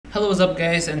Hello, what's up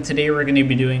guys, and today we're going to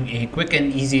be doing a quick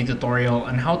and easy tutorial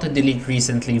on how to delete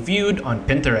recently viewed on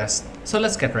Pinterest. So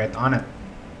let's get right on it.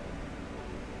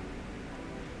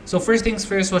 So first things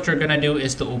first, what you're going to do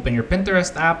is to open your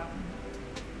Pinterest app.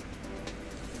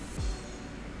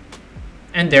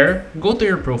 And there, go to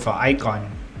your profile icon.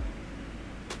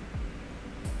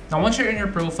 Now once you're in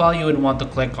your profile, you would want to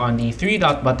click on the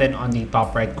three-dot button on the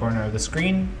top right corner of the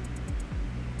screen.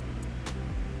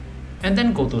 And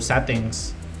then go to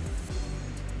settings.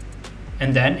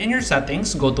 And then in your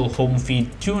settings, go to Home Feed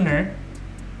Tuner.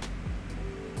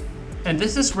 And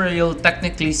this is where you'll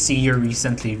technically see your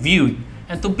recently viewed.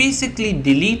 And to basically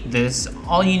delete this,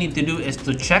 all you need to do is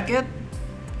to check it.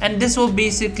 And this will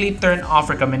basically turn off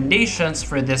recommendations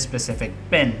for this specific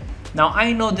pin. Now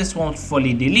I know this won't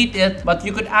fully delete it, but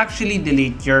you could actually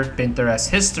delete your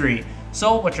Pinterest history.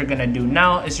 So what you're gonna do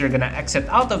now is you're gonna exit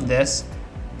out of this.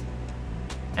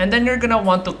 And then you're gonna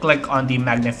want to click on the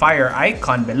magnifier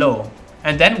icon below.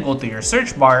 And then go to your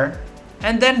search bar,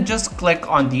 and then just click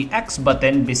on the X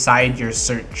button beside your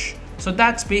search. So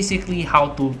that's basically how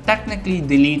to technically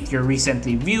delete your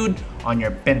recently viewed on your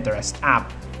Pinterest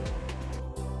app.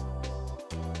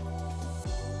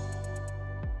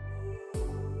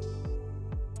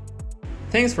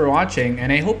 Thanks for watching,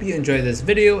 and I hope you enjoyed this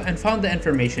video and found the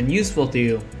information useful to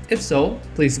you. If so,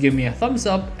 please give me a thumbs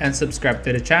up and subscribe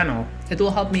to the channel. It will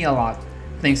help me a lot.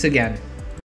 Thanks again.